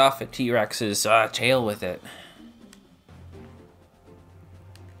was cut off a T-Rex's tail with it.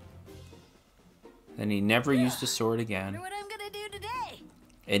 Then he never used a sword again. What I'm gonna do today?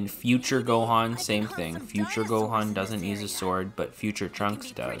 In future Gohan, same thing. Future Gohan doesn't use a sword, but future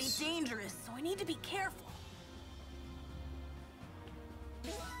Trunks does. Pretty dangerous, so I need to be careful.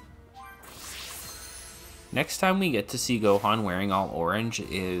 Next time we get to see Gohan wearing all orange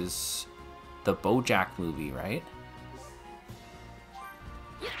is the BoJack movie, right?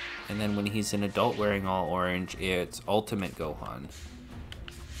 And then when he's an adult wearing all orange, it's Ultimate Gohan.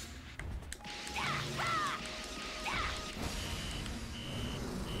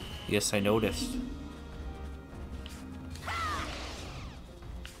 Yes, I noticed.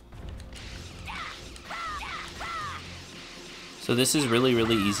 So this is really,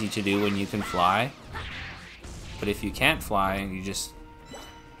 really easy to do when you can fly. But if you can't fly,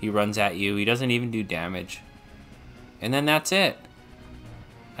 he runs at you. He doesn't even do damage. And then that's it.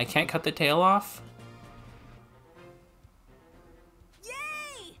 I can't cut the tail off?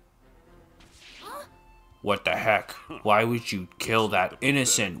 Yay! What the heck? Why would you kill that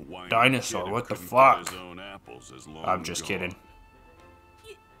innocent dinosaur? What the fuck? I'm just kidding.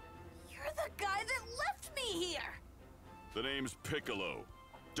 You're the guy that left me here. The name's Piccolo.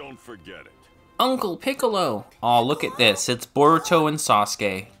 Don't forget it. Uncle Piccolo! Aw, look at this. It's Boruto and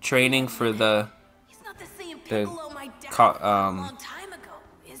Sasuke training for the... He's not the same Piccolo my dad a long time ago,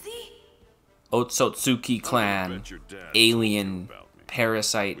 is he? Otsutsuki clan alien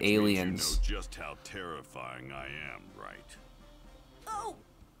parasite Which means aliens. You know just how terrifying I am, right? Oh,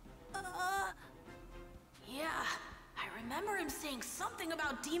 yeah. I remember him saying something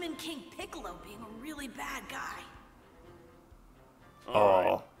about Demon King Piccolo being a really bad guy.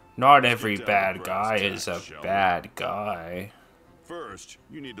 Oh, not every down to bad brass guy tacks, is a shall we? bad guy. First,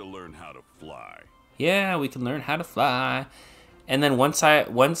 you need to learn how to fly. Yeah, we can learn how to fly. And then once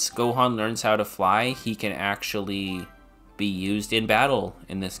Gohan learns how to fly, he can actually be used in battle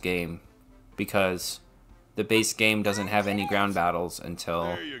in this game. Because the base game doesn't have any ground battles until...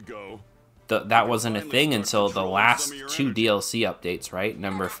 There you go. That wasn't a finally thing start until the controlling last some of your 2 energy. DLC updates, right?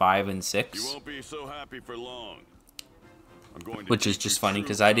 Number 5 and You 6. won't be so happy for long. I'm going to Which is teach just you funny true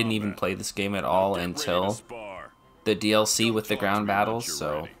because I didn't even combat. play this game at Now all get ready to until spar. the DLC Don't with the talk to ground me unless battles, you're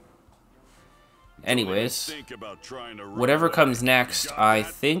so... ready. Anyways, Don't even think about trying to run whatever away. comes next, Got I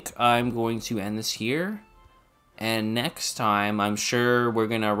that? think I'm going to end this here. And next time, I'm sure we're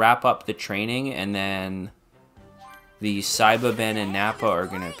going to wrap up the training, and then the Saiba Ben and Nappa are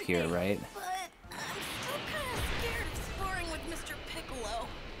going to appear, right? But I'm still kind of scared of sparring with Mr. Piccolo.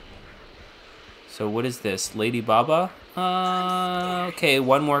 So what is this? Lady Baba? Okay,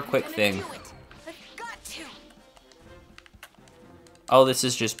 one more quick Gonna thing. do it. I've got to. Oh, this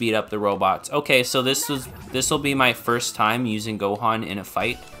is just beat up the robots. Okay, so this will be my first time using Gohan in a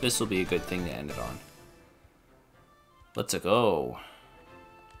fight. This will be a good thing to end it on. Let's go.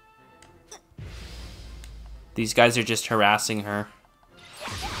 These guys are just harassing her.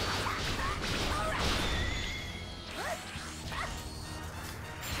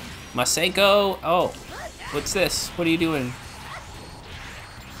 Masenko! Oh, what's this? What are you doing?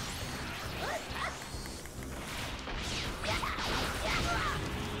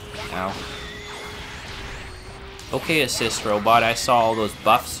 Ow. Okay, assist robot. I saw all those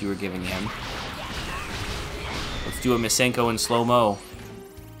buffs you were giving him. Let's do a Masenko in slow-mo.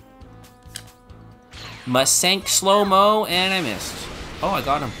 Masenk slow-mo, and I missed. Oh, I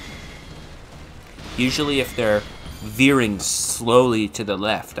got him. Usually if they're veering slowly to the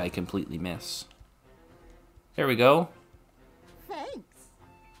left, I completely miss. There we go. Thanks.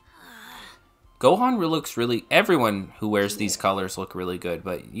 Gohan looks really... Everyone who wears these colors look really good,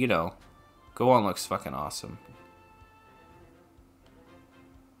 but, you know, Gohan looks fucking awesome.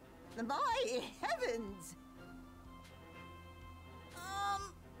 My heavens!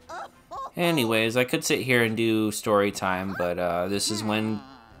 Anyways, I could sit here and do story time, but this is when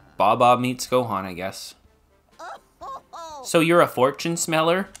Baba meets Gohan, I guess. So you're a fortune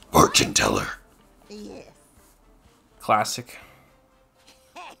smeller? Fortune teller. Yes. Classic.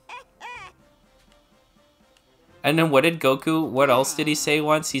 And then what did Goku, what else did he say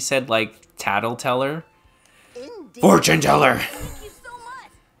once? He said, like, tattleteller? Indeed. Fortune teller! Thank you so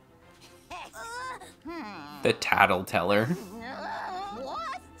much. The tattleteller.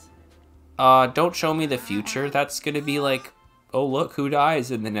 What? Don't show me the future. That's gonna be like, oh, look who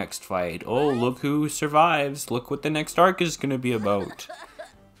dies in the next fight. Oh, look who survives. Look what the next arc is gonna be about.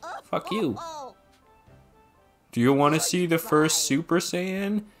 Fuck you. Oh, Do you want to see the first Super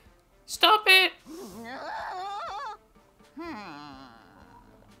Saiyan? Stop it!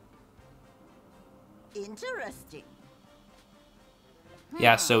 interesting.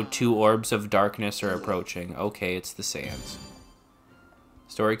 Yeah, so 2 orbs of darkness are approaching. Okay, it's the Saiyans.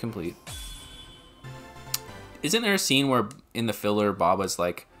 Story complete. Isn't there a scene where in the filler Baba's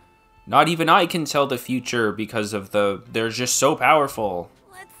like, not even I can tell the future because of they're just so powerful.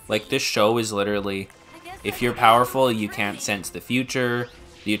 Like, this show is literally, if you're powerful, you can't sense the future.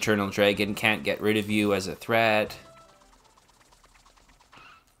 The Eternal Dragon can't get rid of you as a threat.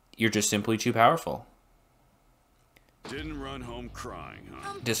 You're just simply too powerful. Didn't run home crying,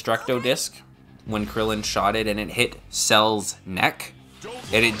 huh? Destructo Disc, when Krillin shot it and it hit Cell's neck,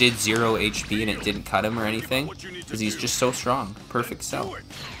 and it did 0 HP and it didn't cut him or anything, because he's just so strong. Perfect Cell.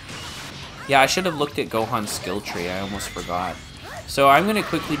 Yeah, I should have looked at Gohan's skill tree. I almost forgot. So I'm going to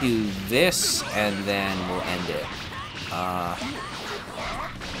quickly do this, and then we'll end it.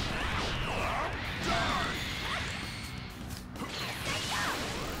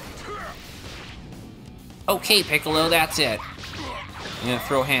 Okay, Piccolo, that's it. I'm going to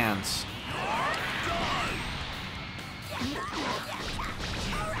throw hands.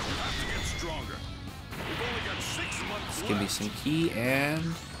 Get stronger. We've only got 6 months Give me some key, and...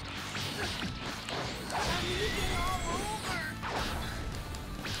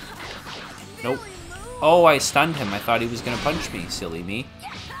 Nope. Oh, I stunned him. I thought he was going to punch me. Silly me.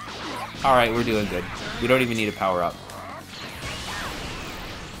 Alright, we're doing good. We don't even need a power-up.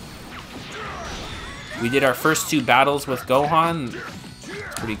 We did our first 2 battles with Gohan.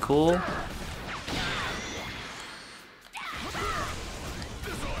 Pretty cool.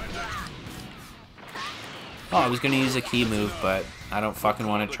 Oh, I was gonna use a key move, but I don't fucking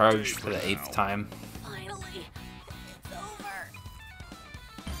want to charge for the 8th time. Finally, it's over.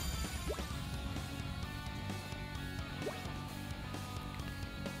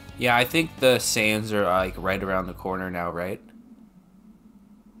 Yeah, I think the Saiyans are like right around the corner now, right?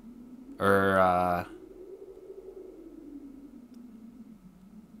 Or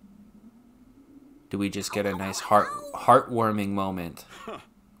do we just get a nice heartwarming moment?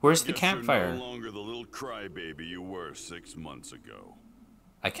 Where's the campfire? You're no longer the little crybaby you were 6 months ago.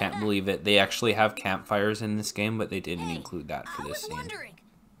 I can't believe it. They actually have campfires in this game, but they didn't include that for this scene. I was wondering,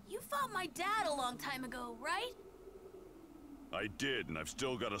 you fought my dad a long time ago, right? I did, and I've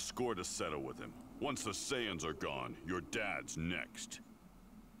still got a score to settle with him. Once the Saiyans are gone, your dad's next.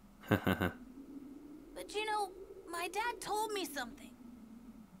 But you know, my dad told me something.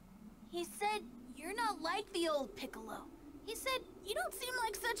 He said, you're not like the old Piccolo. He said, you don't seem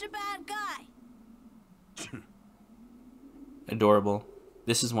like such a bad guy. Adorable.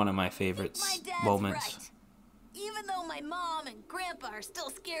 This is one of my My favorites dad's moments. right. Even though my mom and grandpa are still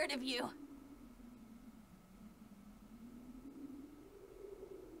scared of you.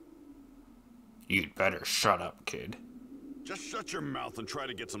 You'd better shut up, kid. Just shut your mouth and try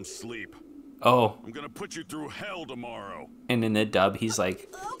to get some sleep. Oh, I'm gonna put you through hell tomorrow. and in the dub, he's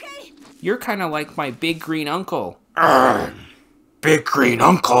like, Okay. "You're kind of like my big green uncle." Big green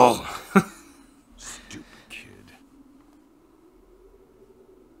uncle. Stupid kid.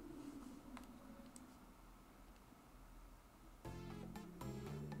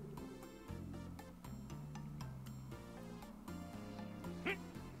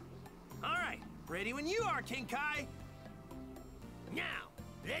 All right, ready when you are, King Kai. Now,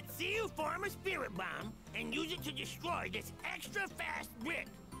 let's see you form a spirit bomb and use it to destroy this extra fast brick.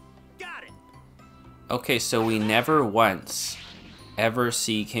 Got it. Okay, so we never once ever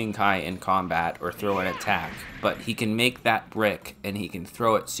see King Kai in combat or throw an attack, but he can make that brick and he can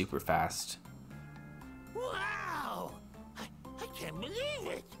throw it super fast. Wow! I can't believe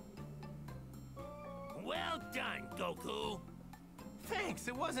it! Well done, Goku. Thanks,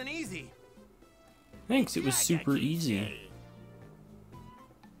 it wasn't easy. Thanks, it was Like I super keep easy. saying,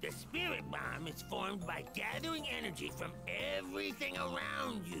 the spirit bomb is formed by gathering energy from everything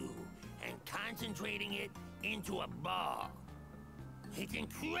around you and concentrating it into a ball. It's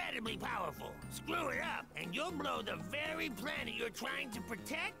incredibly powerful. Screw it up, and you'll blow the very planet you're trying to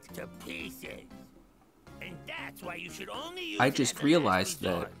protect to pieces. And that's why you should only use I it just as a last realized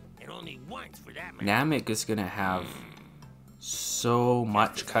resort, that and only once for that matter. Namek is gonna have so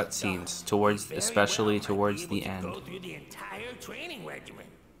much cutscenes towards, Very especially well, towards might be the able to end. Go through the entire training regimen.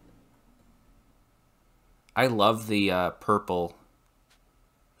 I love the purple,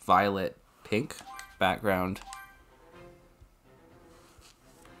 violet, pink background.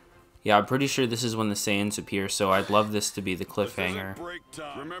 Yeah, I'm pretty sure this is when the Saiyans appear, so I'd love this to be the This cliffhanger. isn't break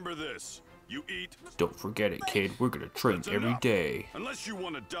time. Remember this. You eat. Don't forget it, kid. We're gonna train That's every enough. day. Unless you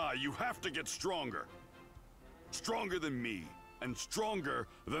want to die, you have to get stronger. Stronger than me, and stronger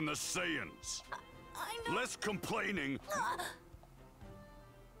than the Saiyans. I know. Less complaining.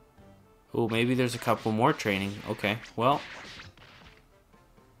 Oh, maybe there's a couple more training. Okay, well.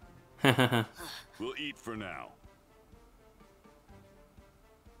 We'll eat for now.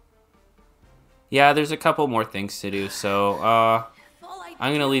 Yeah, there's a couple more things to do, so,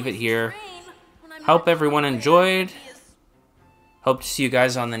 I'm gonna leave it here. Hope everyone enjoyed. Hope to see you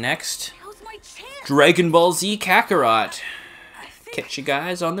guys on the next Now's my chance. Dragon Ball Z Kakarot. I think Catch you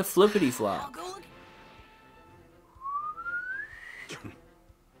guys on the flippity I'll flop. go look